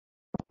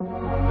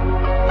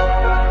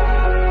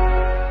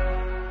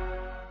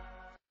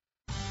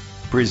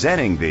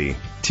Presenting the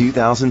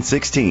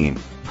 2016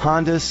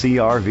 Honda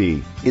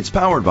CR-V. It's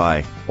powered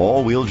by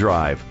all-wheel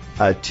drive,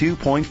 a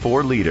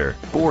 2.4-liter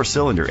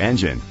four-cylinder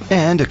engine,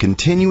 and a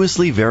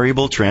continuously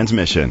variable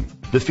transmission.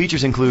 The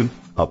features include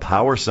a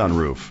power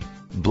sunroof,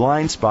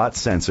 blind spot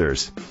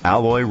sensors,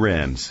 alloy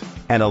rims,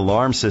 an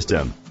alarm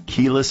system,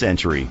 keyless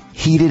entry,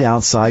 heated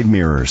outside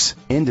mirrors,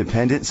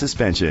 independent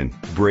suspension,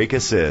 brake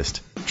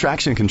assist,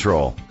 traction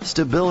control,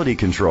 stability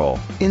control.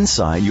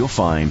 Inside you'll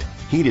find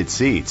heated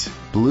seats,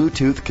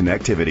 Bluetooth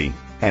connectivity,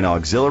 an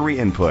auxiliary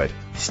input,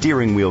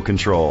 steering wheel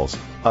controls,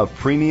 a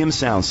premium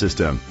sound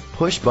system,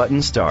 push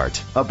button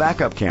start, a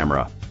backup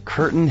camera,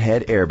 curtain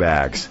head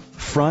airbags,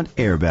 front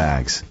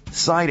airbags,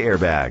 side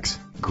airbags.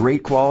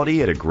 Great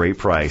quality at a great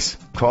price.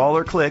 Call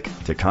or click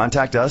to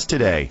contact us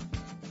today.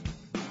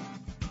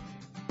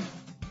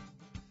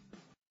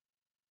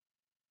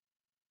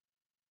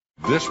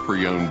 This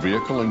pre-owned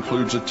vehicle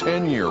includes a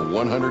 10-year,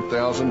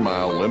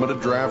 100,000-mile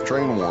limited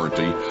drivetrain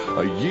warranty,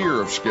 a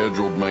year of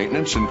scheduled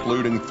maintenance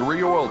including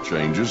 3 oil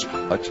changes,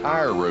 a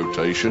tire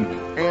rotation,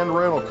 and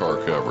rental car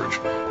coverage.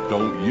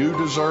 Don't you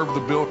deserve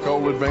the Bill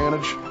Cole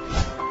advantage?